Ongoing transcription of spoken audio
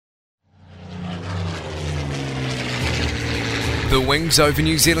The Wings Over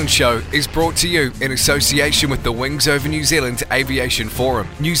New Zealand show is brought to you in association with the Wings Over New Zealand Aviation Forum,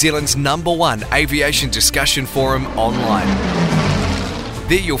 New Zealand's #1 aviation discussion forum online.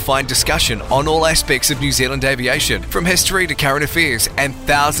 There you'll find discussion on all aspects of New Zealand aviation, from history to current affairs, and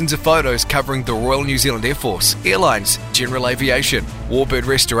thousands of photos covering the Royal New Zealand Air Force, airlines, general aviation, warbird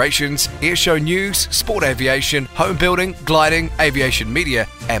restorations, airshow news, sport aviation, home building, gliding, aviation media,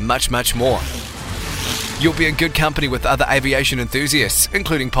 and much, much more. You'll be in good company with other aviation enthusiasts,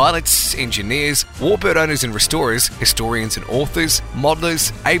 including pilots, engineers, warbird owners and restorers, historians and authors,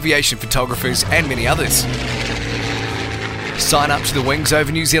 modelers, aviation photographers, and many others. Sign up to the Wings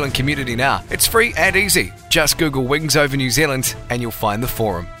Over New Zealand community now. It's free and easy. Just Google Wings Over New Zealand and you'll find the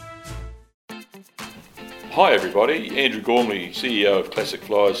forum. Hi everybody, Andrew Gormley, CEO of Classic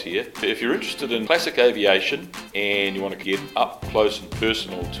Flyers here. If you're interested in classic aviation and you want to get up close and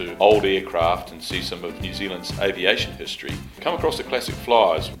personal to old aircraft and see some of New Zealand's aviation history, come across the Classic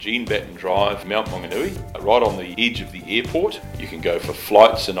Flyers, Jean Batten Drive, Mount Maunganui, right on the edge of the airport. You can go for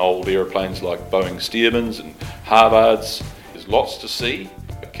flights in old aeroplanes like Boeing Stearmans and Harvards. There's lots to see.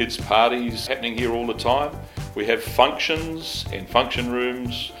 Kids' parties happening here all the time. We have functions and function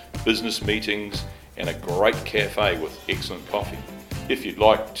rooms, business meetings, and a great cafe with excellent coffee. If you'd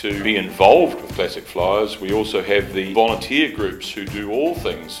like to be involved with Classic Flyers, we also have the volunteer groups who do all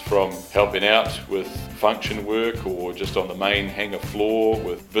things from helping out with function work or just on the main hangar floor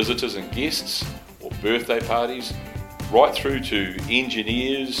with visitors and guests or birthday parties, right through to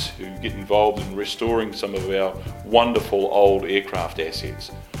engineers who get involved in restoring some of our wonderful old aircraft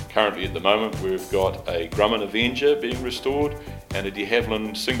assets. Currently at the moment we've got a Grumman Avenger being restored and a de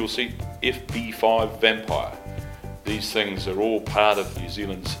Havilland single-seat FB5 Vampire. These things are all part of New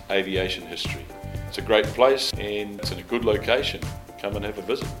Zealand's aviation history. It's a great place and it's in a good location. Come and have a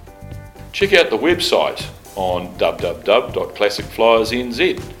visit. Check out the website on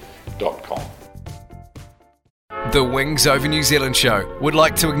www.classicflyersnz.com. The Wings Over New Zealand show would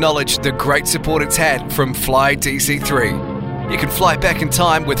like to acknowledge the great support it's had from Fly DC3. You can fly back in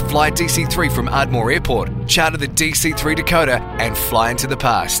time with Fly DC3 from Ardmore Airport, charter the DC3 Dakota, and fly into the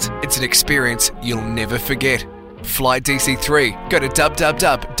past. It's an experience you'll never forget. Fly DC3. Go to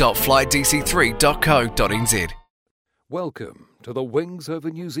www.flydc3.co.nz. Welcome to the Wings Over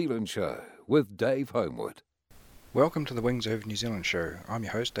New Zealand show with Dave Homewood. Welcome to the Wings Over New Zealand show. I'm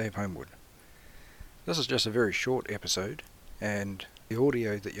your host, Dave Homewood. This is just a very short episode, and the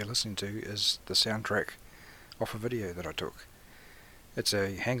audio that you're listening to is the soundtrack off a video that I took. It's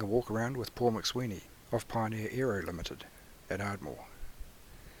a hangar walk around with Paul McSweeny of Pioneer Aero Limited at Ardmore.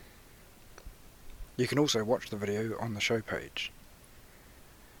 You can also watch the video on the show page.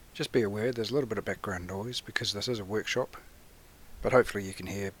 Just be aware there's a little bit of background noise because this is a workshop, but hopefully you can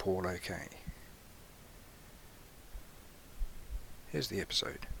hear Paul okay. Here's the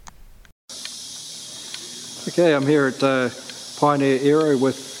episode. Okay, I'm here at Pioneer Aero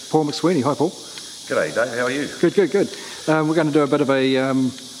with Paul McSweeny. Hi Paul. G'day Dave, how are you? Good. We're going to do a bit of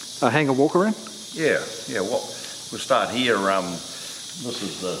a hangar walk around. Yeah. We'll start here. This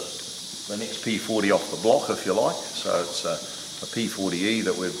is the next P40 off the block, if you like. So it's a P40E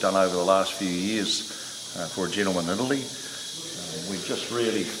that we've done over the last few years for a gentleman in Italy. We're just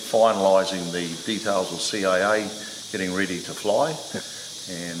really finalising the details with CAA, getting ready to fly. Yep.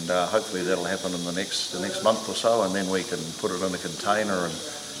 And hopefully that'll happen in the next month or so, and then we can put it in a container and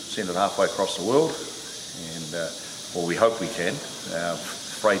send it halfway across the world. And well, we hope we can.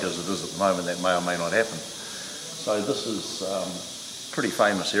 Freight as it is at the moment, that may or may not happen. So this is a pretty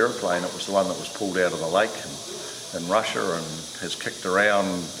famous aeroplane. It was the one that was pulled out of the lake in Russia and has kicked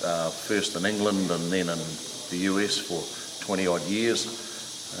around first in England and then in the US for 20 odd years.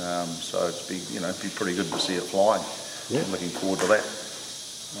 So it'd be pretty good to see it flying. Yeah. I'm looking forward to that.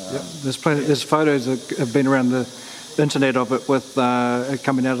 There's photos that have been around the internet of it with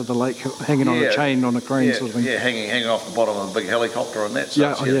coming out of the lake, hanging on a chain on a crane sort of thing. Yeah, hanging off the bottom of a big helicopter and that. So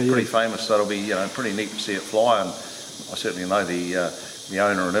it's pretty famous. So it'll be pretty neat to see it fly, and I certainly know the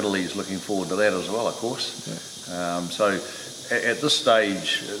owner in Italy is looking forward to that as well, of course. Yeah. So at this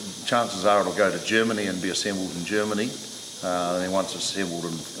stage, chances are it'll go to Germany and be assembled in Germany. And then once it's assembled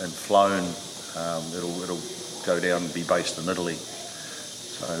and flown, it'll go down and be based in Italy.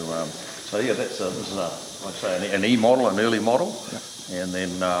 So this is like I say, an E model, an early model, and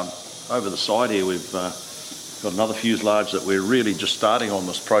then over the side here we've got another fuselage that we're really just starting on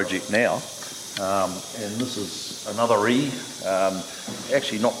this project now, and this is another E,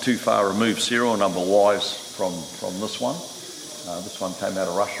 actually not too far removed serial number wise from this one. This one came out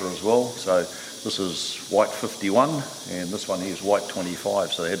of Russia as well, so this is white 51 and this one here is white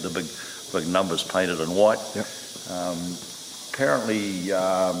 25, so they had the big numbers painted in white. Yep. apparently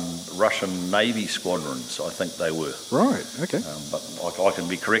Russian Navy squadrons, I think they were. Right, okay. But I can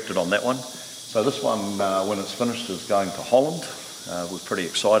be corrected on that one. So this one, when it's finished, is going to Holland. We're pretty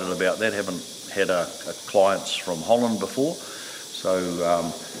excited about that. Haven't had clients from Holland before. So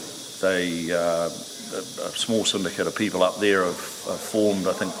a small syndicate of people up there have formed,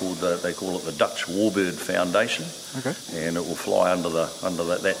 I think they call it the Dutch Warbird Foundation. Okay. And it will fly under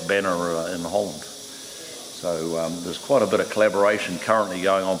that banner in Holland. So there's quite a bit of collaboration currently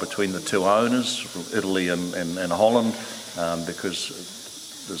going on between the two owners, Italy and Holland, because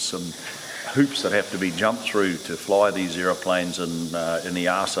there's some hoops that have to be jumped through to fly these aeroplanes in the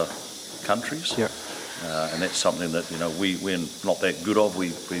EASA countries. Yep. And that's something that we're not that good of.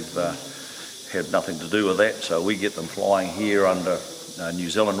 We've had nothing to do with that, so we get them flying here under New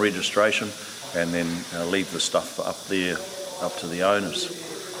Zealand registration, and then leave the stuff up there up to the owners.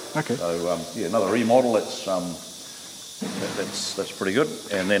 Okay. So another remodel. That's pretty good.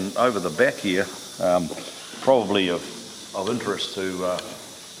 And then over the back here, probably of interest to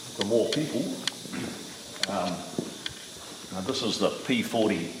more people. This is the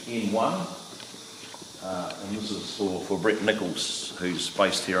P40N1, and this is for Brett Nichols, who's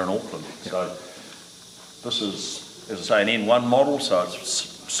based here in Auckland. Yep. So this is, as I say, an N1 model, so it's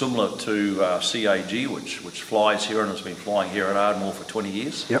similar to CAG, which flies here and has been flying here at Ardmore for 20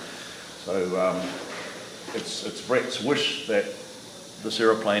 years. Yep. So it's Brett's wish that this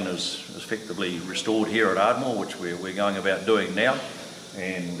aeroplane is effectively restored here at Ardmore, which we're going about doing now.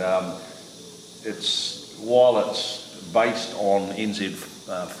 And while it's based on NZ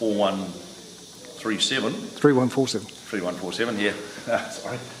 3147, yeah.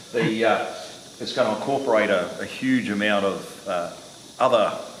 Sorry. It's going to incorporate a huge amount of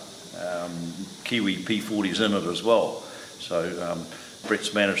other Kiwi P40s in it as well. So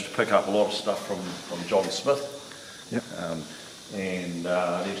Brett's managed to pick up a lot of stuff from John Smith. Yep. And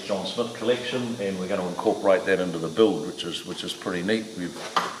there's John Smith collection, and we're going to incorporate that into the build, which is pretty neat. We've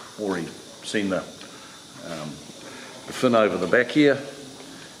already seen the fin over the back here,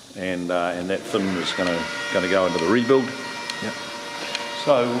 and that fin is going to go into the rebuild. Yep.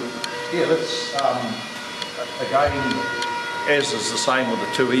 So yeah, let's again, as is the same with the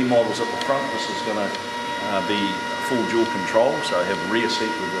 2E models at the front, this is going to be full dual control, so have a rear seat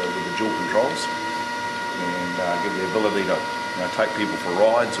with the dual controls, and give the ability to take people for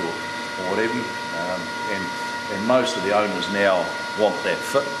rides or whatever. And most of the owners now want that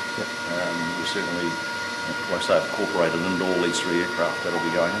fit. Yep. We certainly, like I say, incorporated into all these three aircraft that'll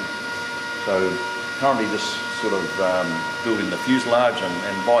be going in. So currently just sort of building the fuselage,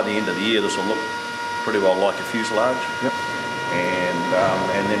 and by the end of the year this will look pretty well like a fuselage. Yep.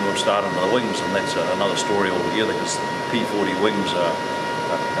 And then we'll start on the wings, and that's another story altogether, because the P40 wings are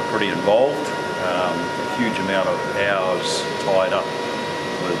pretty involved. A huge amount of hours tied up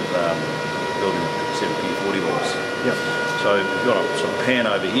with building a set of P40 wings. Yep. So we've got a sort of pan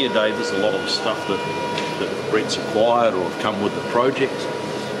over here, Dave. There's a lot of the stuff that Brett's acquired or have come with the project,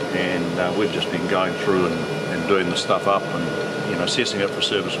 and we've just been going through and doing the stuff up and assessing it for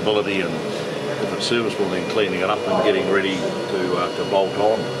serviceability, and if it's serviceable, then cleaning it up and getting ready to bolt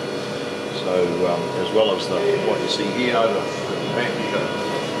on. So as well as what you see here over the back, you've got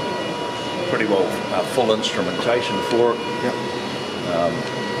pretty well full instrumentation for it. Yep.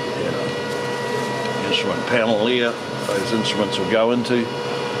 Instrument panel here, those instruments will go into.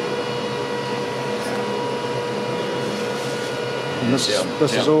 And this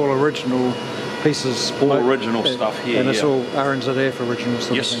is all original pieces. All original stuff here. And it's all RNZF original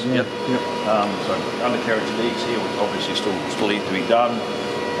stuff. Yes, yep. So undercarriage leads here, which obviously still need to be done.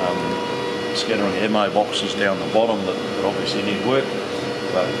 Scattering MO boxes down the bottom that obviously need work.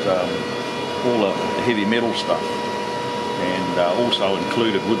 But all the heavy metal stuff. And also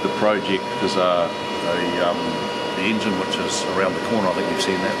included with the project is the engine, which is around the corner. I think you've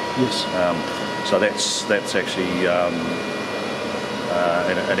seen that. Yes. So that's actually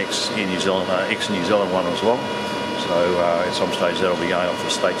an ex-New Zealand one as well. So at some stage that'll be going off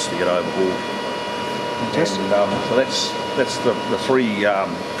the States to get overhauled. Fantastic. And, so that's the three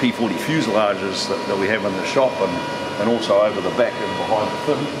P40 fuselages that we have in the shop, and also over the back and behind the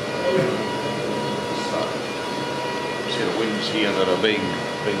fin. Set of wings here that are being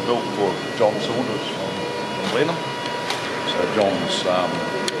built for John Saunders from Blenheim. So John's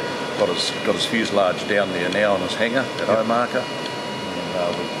got his fuselage down there now in his hangar at Omaka.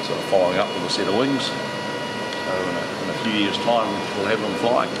 We're sort of following up with a set of wings. So in a few years' time we'll have them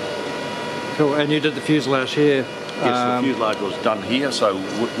flying. Cool, and you did the fuselage here? Yes, the fuselage was done here. So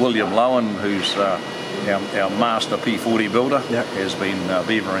William Lowen, who's our master P40 builder, has been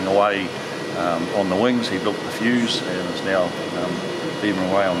beavering away on the wings. He built the fuse and is now leading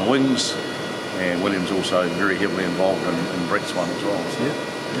away on the wings. And William's also very heavily involved in Brett's one as well. So.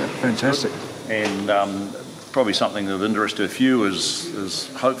 Yeah, fantastic. And probably something of interest to a few is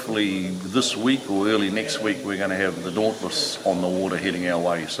hopefully this week or early next week we're going to have the Dauntless on the water heading our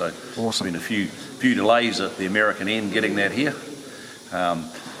way. So awesome. There's been a few delays at the American end getting that here.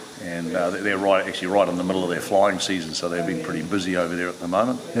 And they're right in the middle of their flying season, so they've been pretty busy over there at the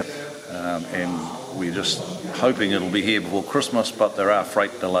moment. Yep. And we're just hoping it'll be here before Christmas, but there are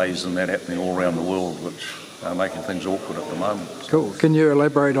freight delays and that happening all around the world, which are making things awkward at the moment. Cool. Can you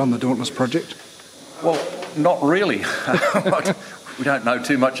elaborate on the Dauntless project? Well, not really. We don't know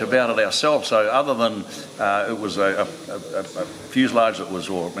too much about it ourselves, so other than it was a fuselage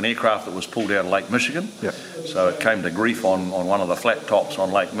or an aircraft that was pulled out of Lake Michigan. Yep. So it came to grief on one of the flat tops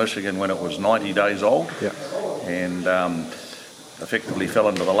on Lake Michigan when it was 90 days old. Yep. And effectively fell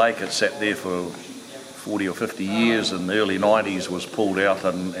into the lake. It sat there for 40 or 50 years. In the early 90s was pulled out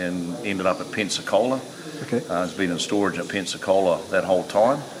and ended up at Pensacola. Okay. It's been in storage at Pensacola that whole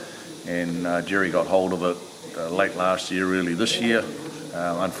time. And Jerry got hold of it late last year, early this year.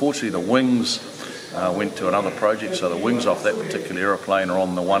 Unfortunately, the wings went to another project, so the wings off that particular aeroplane are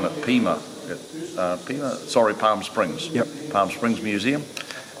on the one at Palm Springs. Yep. Palm Springs Museum.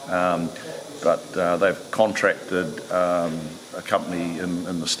 But they've contracted a company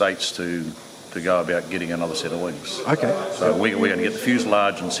in the States to go about getting another set of wings. Okay. So we're going to get the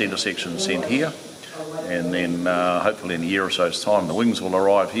fuselage and centre section sent here, and then hopefully in a year or so's time the wings will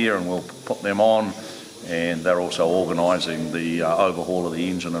arrive here and we'll put them on, and they're also organising the overhaul of the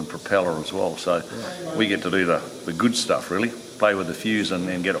engine and propeller as well. So we get to do the good stuff, really, play with the fuse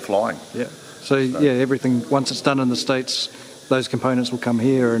and get it flying. Yeah. So everything, once it's done in the States, those components will come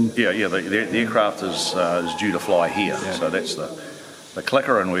here and... Yeah, the aircraft is due to fly here, so that's the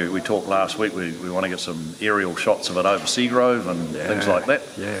clicker, and we talked last week, we want to get some aerial shots of it over Seagrove and things like that.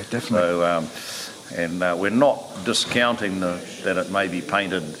 Yeah, definitely. So, we're not discounting that it may be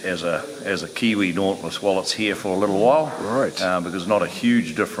painted as a Kiwi Dauntless while it's here for a little while. Right. Because not a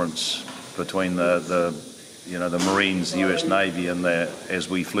huge difference between the Marines, the US Navy, and as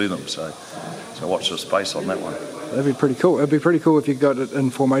we flew them. So watch the space on that one. That'd be pretty cool. It'd be pretty cool if you got it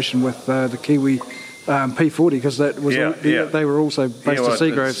in formation with the Kiwi P40, because that was they were also based at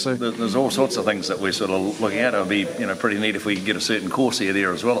Seagrove. So there's all sorts of things that we're sort of looking at. It would be pretty neat if we could get a certain Corsair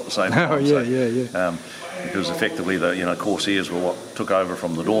there as well at the same time. Oh yeah. Because effectively the Corsairs were what took over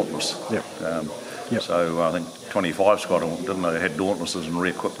from the Dauntless. Yep. So I think 25 Squadron, didn't they, had Dauntlesses and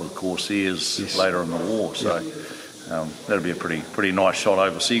re-equipped with Corsairs later in the war. So that'd be a pretty nice shot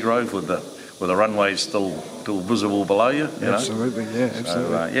over Seagrove with the runways still visible below you. Absolutely,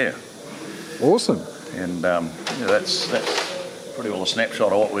 absolutely. So, awesome. And that's pretty well a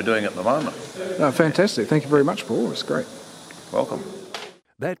snapshot of what we're doing at the moment. Fantastic. Thank you very much, Paul. It's great. Welcome.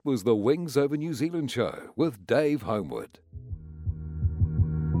 That was the Wings Over New Zealand show with Dave Homewood.